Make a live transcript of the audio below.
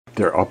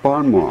They're up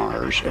on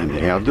Mars, and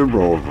they have the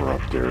rover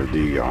up there,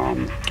 the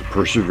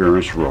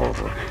Perseverance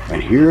Rover.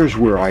 And here's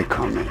where I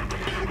come in.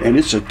 And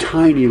it's a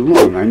tiny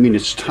lung. I mean,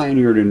 it's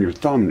tinier than your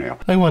thumbnail.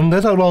 I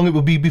wondered how long it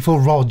would be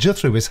before Roger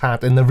threw his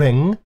hat in the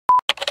ring.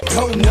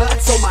 Go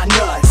nuts on my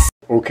nuts.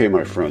 Okay,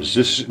 my friends,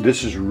 this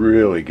is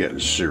really getting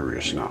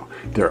serious now.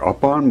 They're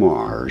up on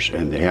Mars,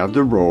 and they have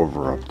the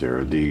rover up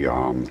there, the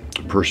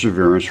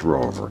Perseverance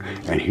Rover.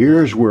 And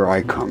here's where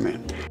I come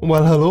in.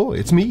 Well, hello,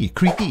 it's me,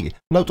 Creaky.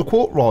 Now, to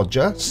quote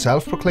Roger,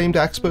 self-proclaimed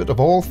expert of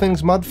all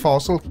things mud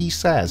fossil, he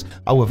says,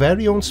 our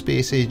very own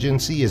space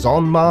agency is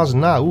on Mars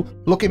now,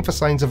 looking for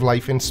signs of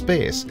life in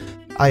space.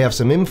 I have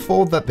some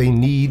info that they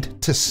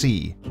need to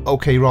see.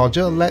 Okay,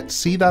 Roger, let's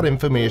see that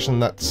information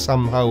that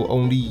somehow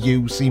only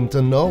you seem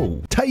to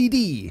know.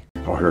 Tidy!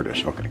 Oh, here it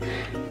is. Okay.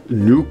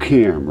 New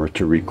camera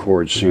to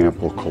record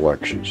sample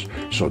collections.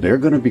 So they're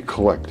going to be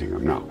collecting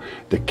them. Now,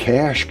 the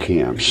cache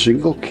cam,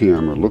 single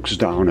camera, looks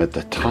down at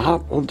the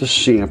top of the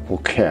sample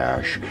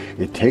cache.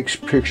 It takes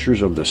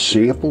pictures of the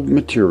sampled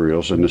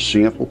materials and the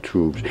sample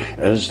tubes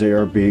as they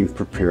are being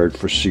prepared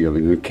for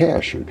sealing and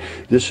caching.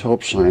 This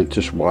helps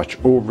scientists watch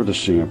over the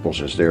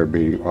samples as they are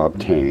being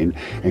obtained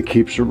and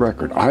keeps a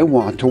record. I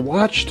want to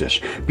watch this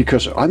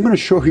because I'm going to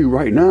show you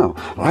right now.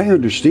 I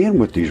understand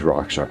what these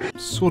rocks are.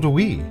 So do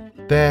we.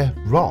 They're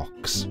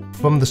rocks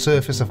from the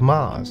surface of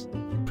Mars.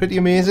 Pretty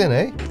amazing,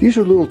 eh? These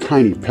are little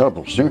tiny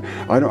pebbles.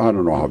 I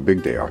don't know how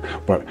big they are,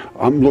 but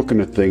I'm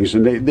looking at things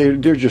and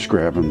they're just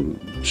grabbing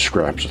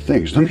scraps of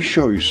things. Let me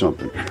show you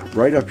something.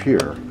 Right up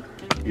here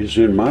is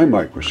in my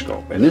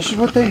microscope, and this is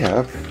what they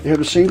have. They have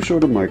the same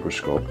sort of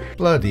microscope.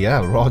 Bloody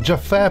hell, Roger,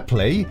 fair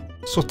play.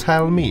 So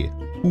tell me,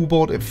 who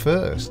bought it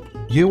first?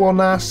 You or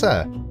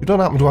NASA? You don't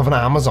happen to have an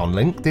Amazon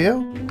link, do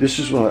you? This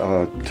is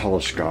a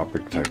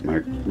telescopic type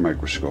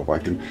microscope.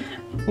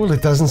 Well,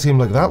 it doesn't seem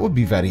like that would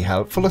be very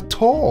helpful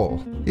at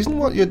all. Isn't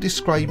what you're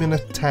describing a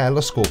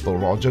telescope though,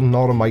 Roger,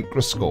 not a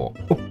microscope?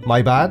 Oh,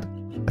 my bad.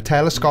 A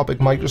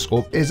telescopic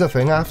microscope is a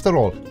thing after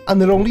all,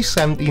 and they're only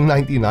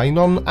 $17.99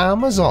 on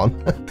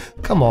Amazon.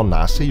 Come on,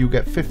 NASA, you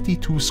get $52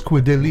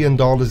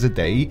 squidillion a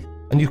day,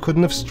 and you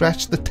couldn't have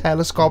stretched the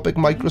telescopic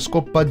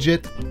microscope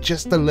budget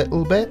just a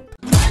little bit?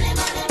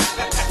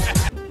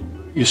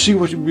 You see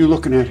what you're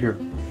looking at here?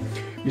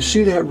 You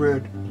see that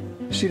red?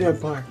 You see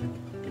that black?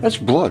 That's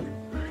blood.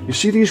 You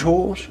see these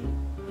holes?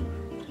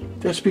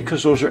 That's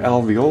because those are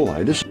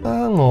alveoli.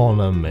 Hang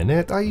on a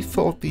minute, I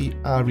thought the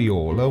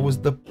areola was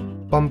the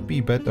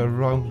bumpy bit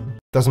around.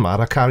 Doesn't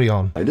matter, carry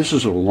on. This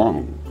is a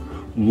lung.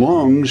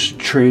 Lungs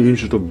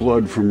change the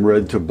blood from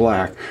red to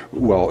black.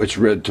 Well,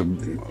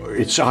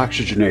 it's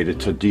oxygenated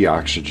to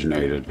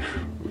deoxygenated,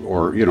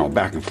 or, you know,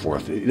 back and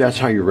forth. That's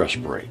how you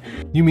respirate.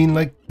 You mean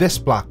like this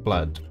black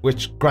blood,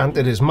 which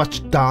granted is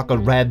much darker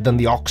red than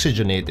the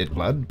oxygenated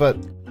blood, but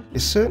it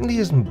certainly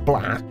isn't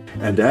black.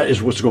 And that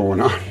is what's going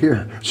on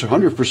here. It's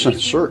 100%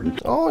 certain.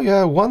 Oh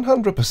yeah,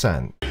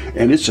 100%.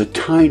 And it's a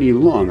tiny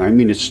lung. I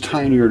mean, it's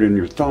tinier than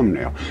your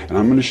thumbnail. And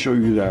I'm going to show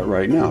you that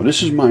right now.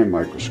 This is my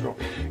microscope.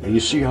 And you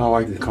see how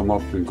I can come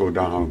up and go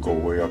down and go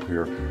way up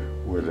here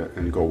with it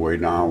and go way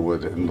down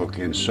with it and look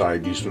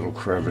inside these little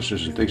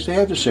crevices and things. They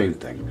have the same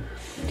thing.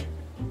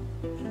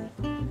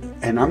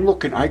 And I'm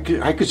looking, I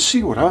could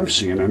see what I'm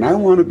seeing, and I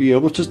want to be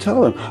able to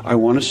tell them, I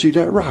want to see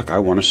that rock, I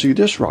want to see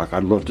this rock,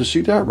 I'd love to see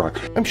that rock.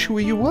 I'm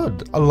sure you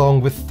would, along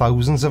with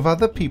thousands of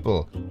other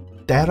people.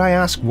 Dare I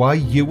ask why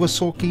you were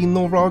so keen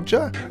though,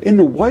 Roger? In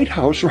the White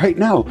House right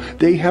now,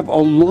 they have a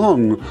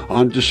lung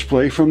on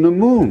display from the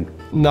moon.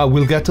 Now,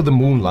 we'll get to the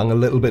moon lung a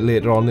little bit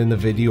later on in the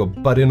video,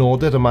 but in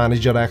order to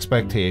manage your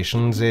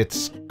expectations,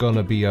 it's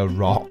gonna be a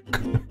rock.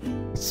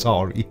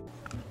 Sorry.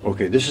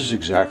 Okay, this is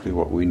exactly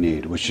what we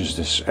need, which is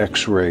this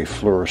X-ray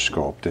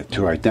fluoroscope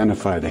to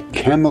identify the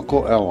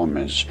chemical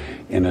elements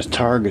in a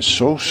target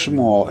so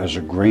small as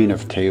a grain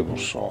of table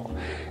salt.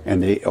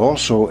 And they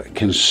also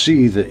can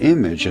see the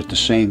image at the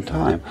same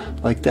time,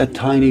 like that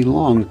tiny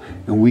lung,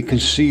 and we can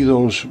see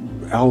those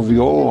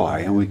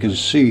alveoli, and we can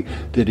see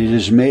that it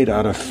is made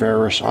out of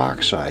ferrous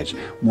oxides.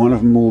 One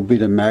of them will be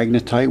the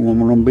magnetite, one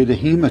will be the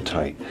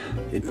hematite.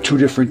 Two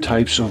different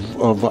types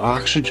of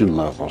oxygen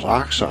levels,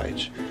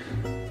 oxides.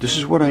 This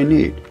is what I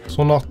need.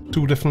 So not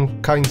two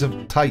different kinds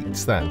of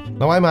tights then.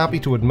 Now I'm happy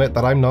to admit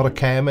that I'm not a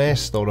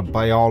chemist or a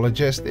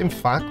biologist. In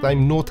fact,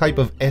 I'm no type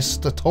of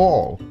ist at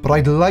all. But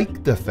I'd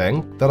like to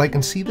think that I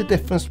can see the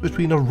difference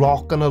between a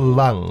rock and a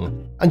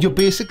lung. And you're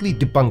basically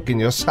debunking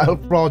yourself,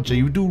 Roger.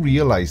 You do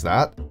realise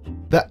that?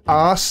 There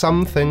are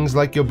some things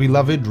like your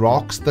beloved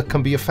rocks that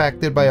can be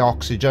affected by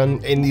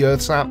oxygen in the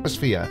Earth's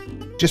atmosphere.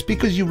 Just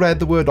because you read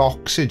the word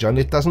oxygen,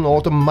 it doesn't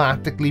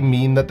automatically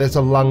mean that there's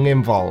a lung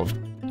involved.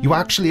 You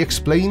actually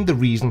explained the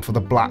reason for the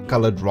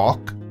black-coloured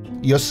rock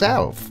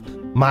yourself.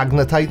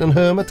 Magnetite and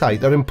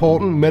hematite are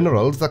important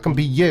minerals that can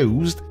be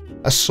used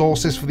as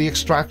sources for the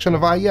extraction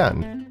of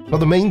iron. Now,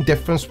 the main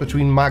difference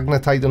between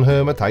magnetite and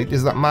hematite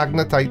is that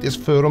magnetite is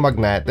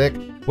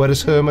ferromagnetic,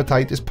 whereas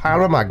hematite is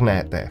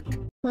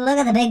paramagnetic. Look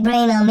at the big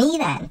brain on me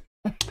then.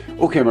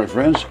 Okay, my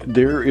friends,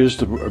 there is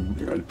the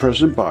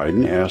President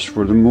Biden asked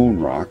for the moon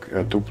rock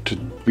to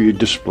be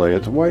displayed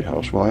at the White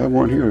House. Well, I have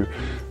one here,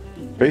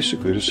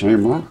 basically the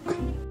same rock.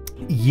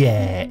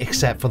 Yeah,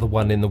 except for the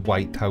one in the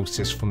White House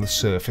is from the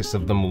surface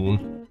of the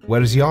moon,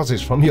 whereas yours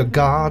is from your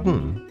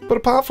garden. But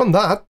apart from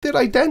that, they're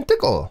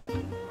identical.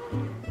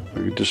 I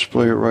can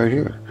display it right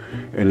here.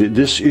 And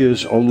this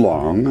is a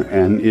lung,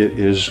 and it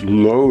is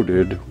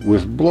loaded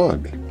with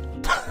blood.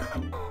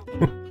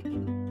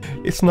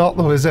 It's not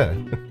though, is it?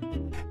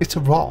 It's a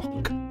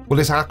rock. Well,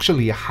 it's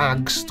actually a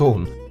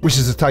hagstone, which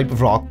is a type of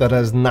rock that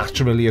has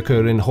naturally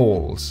occurring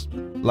holes,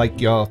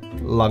 like your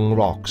lung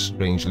rocks,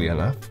 strangely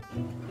enough.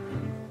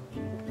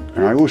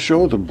 And I will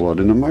show the blood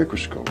in the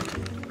microscope.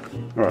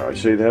 All right, I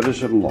say that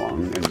is a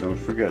lung, and don't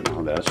forget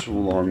now, that's the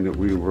lung that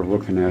we were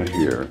looking at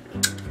here.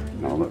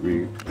 Now let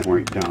me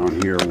point down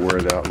here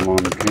where that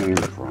lung came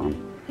from,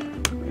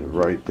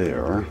 right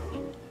there.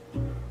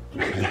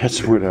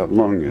 That's where that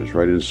lung is,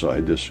 right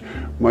inside this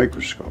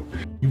microscope.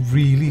 You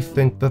really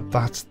think that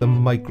that's the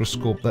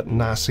microscope that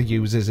NASA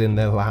uses in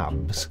their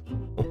labs?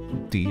 Oh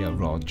dear,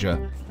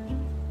 Roger.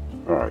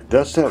 All right,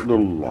 that's that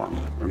little lung.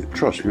 And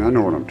trust me, I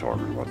know what I'm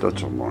talking about.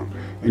 That's a lung.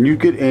 And you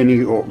get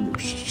any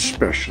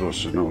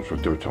specialist that knows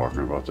what they're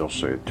talking about, they'll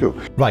say it too.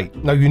 Right,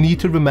 now you need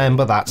to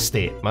remember that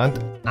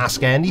statement.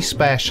 Ask any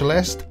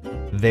specialist,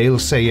 they'll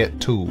say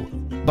it too.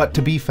 But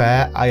to be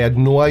fair, I had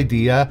no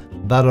idea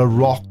that a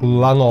rock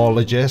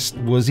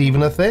lungologist was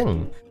even a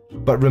thing.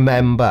 But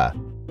remember,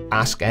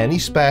 ask any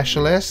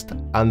specialist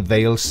and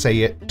they'll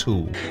say it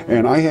too.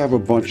 And I have a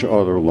bunch of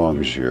other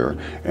lungs here,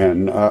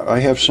 and I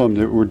have some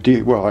that were,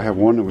 I have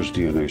one that was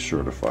DNA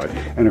certified,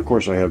 and of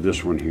course I have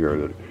this one here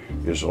that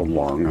is a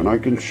lung, and I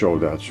can show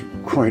that's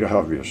quite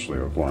obviously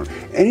a lung.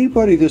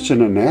 Anybody that's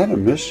an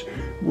anatomist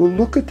will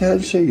look at that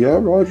and say, yeah,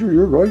 Roger,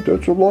 you're right,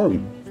 that's a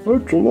lung.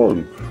 That's a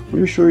lung. Let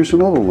me show you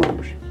some other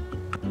lungs.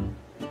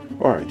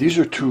 All right, these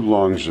are two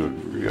lungs.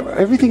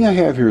 Everything I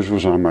have here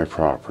was on my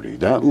property.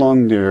 That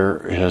lung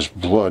there has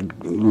blood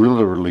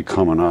literally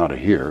coming out of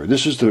here.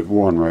 This is the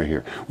one right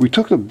here. We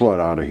took the blood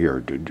out of here,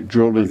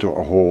 drilled into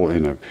a hole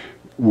in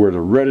where the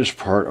reddest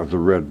part of the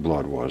red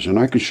blood was. And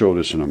I can show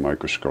this in a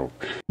microscope.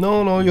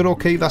 No, you're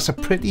okay. That's a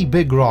pretty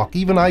big rock.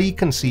 Even I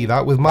can see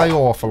that with my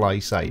awful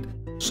eyesight.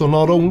 So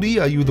not only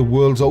are you the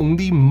world's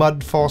only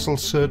mud fossil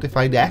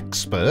certified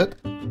expert,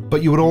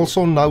 but you are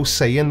also now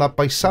saying that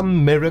by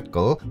some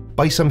miracle,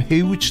 by some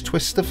huge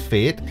twist of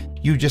fate,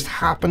 you just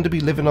happen to be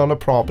living on a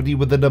property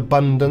with an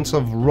abundance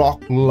of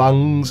rock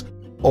lungs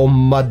or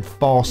mud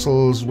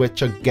fossils,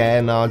 which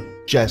again are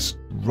just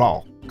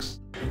rocks.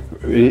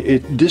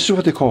 This is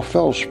what they call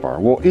feldspar.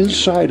 Well,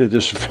 inside of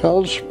this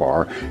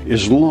feldspar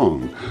is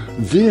lung.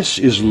 This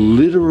is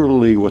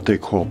literally what they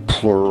call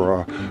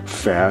pleura,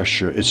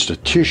 fascia. It's the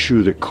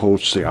tissue that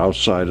coats the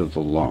outside of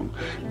the lung.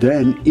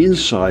 Then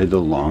inside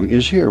the lung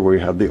is here where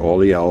you have all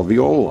the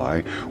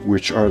alveoli,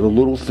 which are the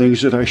little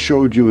things that I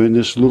showed you in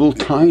this little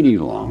tiny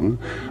lung.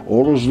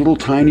 All those little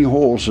tiny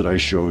holes that I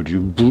showed you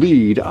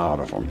bleed out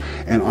of them.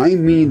 And I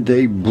mean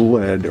they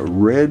bled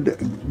red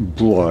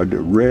blood,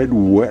 red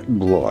wet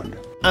blood.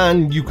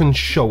 And you can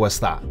show us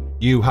that.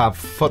 You have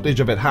footage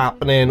of it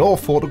happening or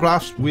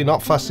photographs. We're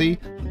not fussy.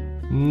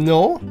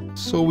 No?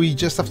 So we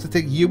just have to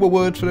take your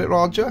word for it,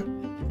 Roger?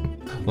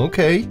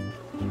 Okay.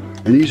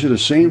 And these are the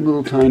same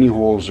little tiny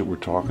holes that we're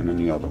talking in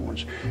the other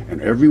ones.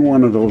 And every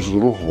one of those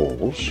little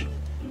holes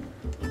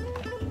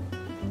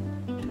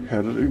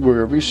had,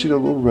 wherever you see the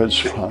little red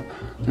spot,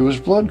 there was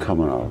blood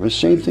coming out of it.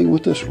 Same thing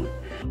with this one.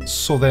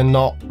 So they're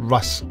not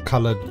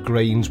rust-coloured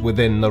grains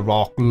within the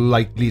rock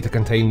likely to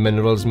contain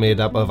minerals made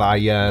up of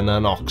iron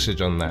and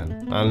oxygen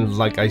then. And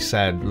like I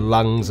said,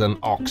 lungs and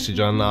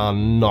oxygen are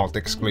not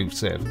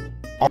exclusive.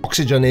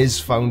 Oxygen is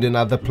found in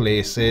other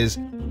places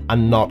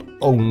and not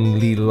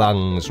only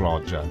lungs,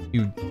 Roger.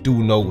 You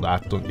do know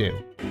that, don't you?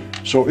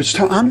 So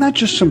I'm not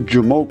just some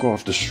jamoke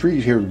off the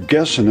street here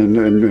guessing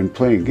and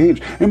playing games.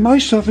 And my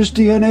stuff is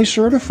DNA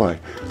certified.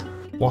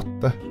 What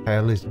the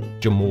hell is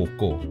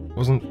Jamoko?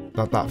 Wasn't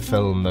that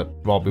film that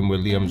Robin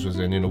Williams was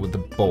in, you know, with the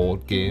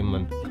board game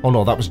and... Oh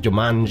no, that was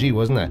Jumanji,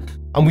 wasn't it?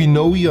 And we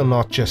know you're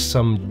not just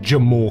some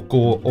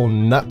Jamoko or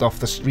nut off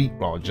the street,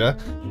 Roger.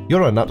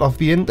 You're a nut off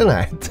the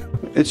internet.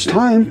 It's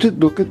time to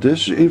look at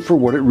this for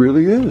what it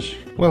really is.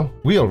 Well,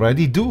 we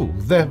already do.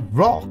 They're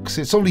rocks.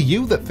 It's only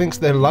you that thinks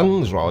they're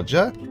lungs,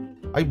 Roger.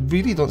 I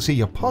really don't see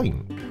your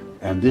point.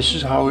 And this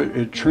is how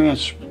it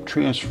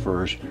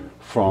transfers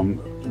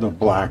from the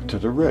black to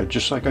the red,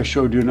 just like I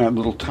showed you in that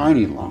little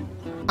tiny lung.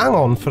 Hang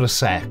on for a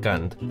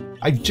second.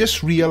 I've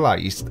just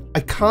realised I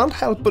can't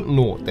help but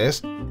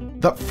notice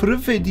that for a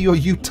video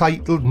you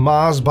titled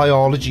Mars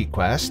Biology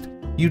Quest,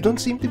 you don't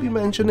seem to be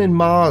mentioning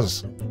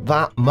Mars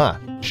that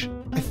much.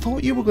 I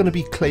thought you were going to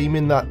be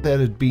claiming that there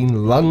had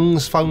been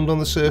lungs found on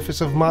the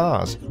surface of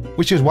Mars,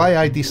 which is why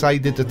I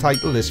decided to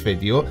title this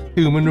video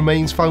Human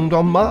Remains Found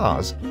on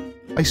Mars.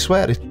 I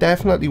swear it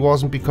definitely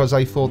wasn't because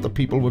I thought that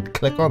people would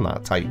click on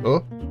that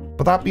title.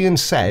 But that being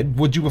said,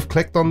 would you have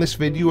clicked on this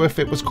video if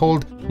it was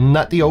called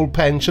Nutty Old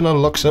Pensioner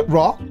Looks at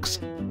Rocks?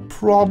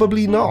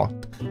 Probably not.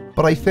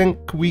 but I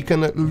think we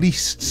can at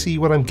least see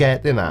what I'm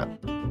getting at.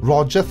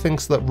 Roger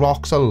thinks that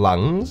rocks are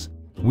lungs.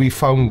 We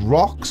found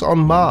rocks on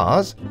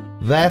Mars,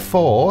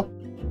 therefore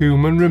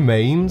human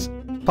remains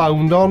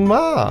found on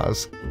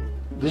Mars.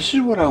 This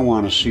is what I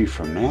want to see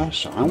from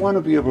NASA. I want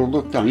to be able to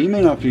look down. You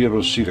may not be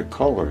able to see the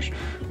colors.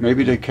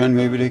 Maybe they can,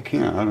 maybe they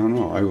can't. I don't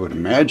know. I would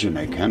imagine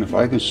they can. If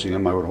I can see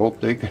them, I would hope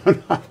they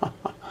can.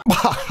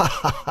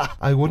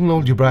 I wouldn't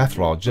hold your breath,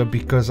 Roger,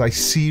 because I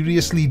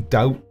seriously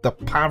doubt that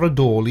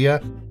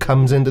pareidolia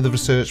comes into the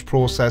research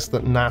process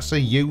that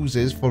NASA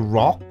uses for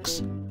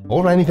rocks,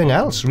 or anything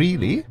else,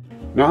 really.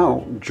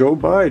 Now, Joe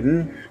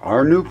Biden,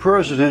 our new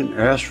president,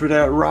 asked for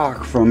that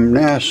rock from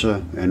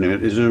NASA, and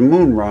it is a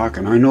moon rock,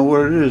 and I know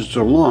what it is. It's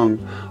a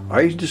lung.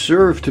 I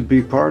deserve to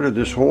be part of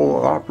this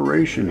whole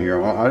operation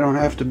here. I don't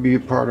have to be a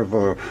part of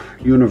a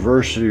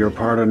university or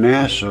part of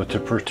NASA to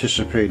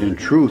participate in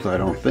truth, I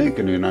don't think,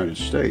 in the United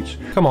States.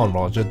 Come on,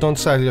 Roger, don't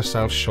sell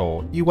yourself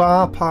short. You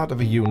are part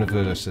of a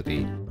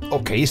university.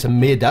 Okay, it's a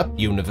made-up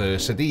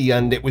university,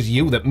 and it was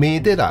you that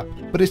made it up,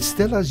 but it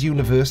still has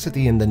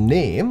university in the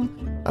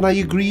name. And I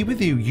agree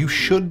with you, you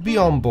should be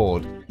on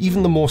board.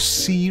 Even the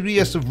most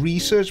serious of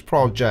research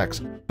projects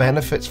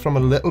benefits from a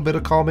little bit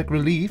of comic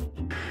relief.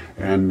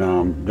 And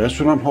that's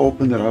what I'm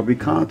hoping, that I'll be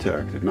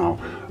contacted. Now,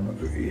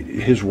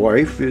 his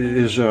wife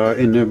is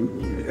in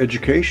the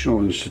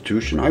educational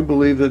institution. I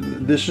believe that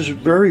this is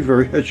very,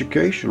 very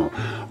educational.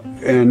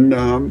 And,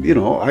 you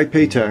know, I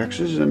pay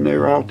taxes, and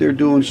they're out there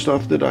doing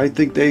stuff that I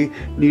think they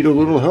need a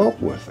little help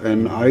with.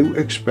 And I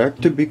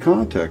expect to be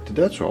contacted,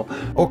 that's all.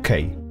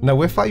 Okay,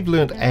 now if I've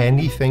learned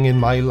anything in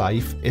my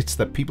life, it's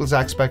that people's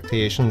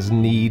expectations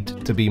need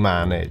to be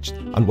managed.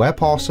 And where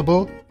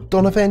possible,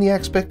 don't have any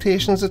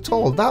expectations at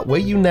all. That way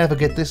you never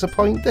get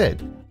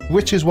disappointed.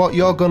 Which is what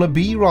you're gonna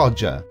be,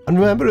 Roger. And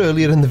remember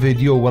earlier in the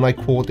video when I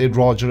quoted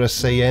Roger as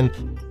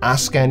saying,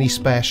 ask any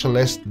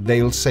specialist,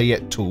 they'll say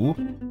it too?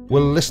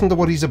 Well, listen to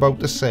what he's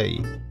about to say.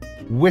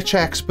 Which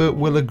expert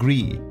will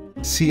agree,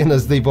 seeing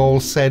as they've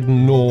all said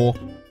no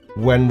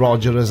when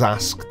Roger has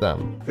asked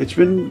them? It's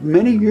been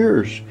many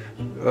years,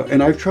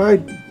 and I've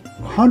tried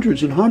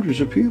hundreds and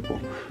hundreds of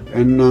people,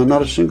 and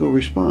not a single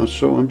response.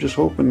 So I'm just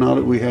hoping now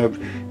that we have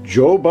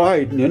Joe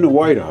Biden in the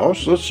White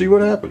House, let's see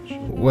what happens.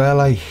 Well,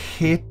 I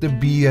hate to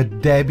be a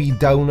Debbie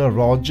Downer,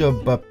 Roger,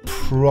 but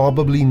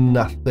probably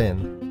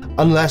nothing.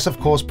 Unless, of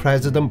course,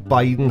 President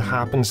Biden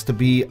happens to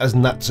be as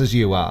nuts as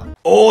you are.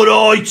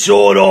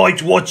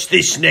 Alright, watch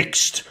this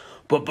next.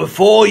 But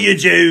before you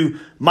do,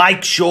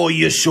 make sure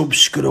you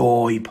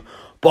subscribe.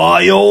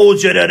 By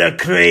order of the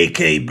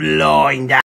Creaky Blind.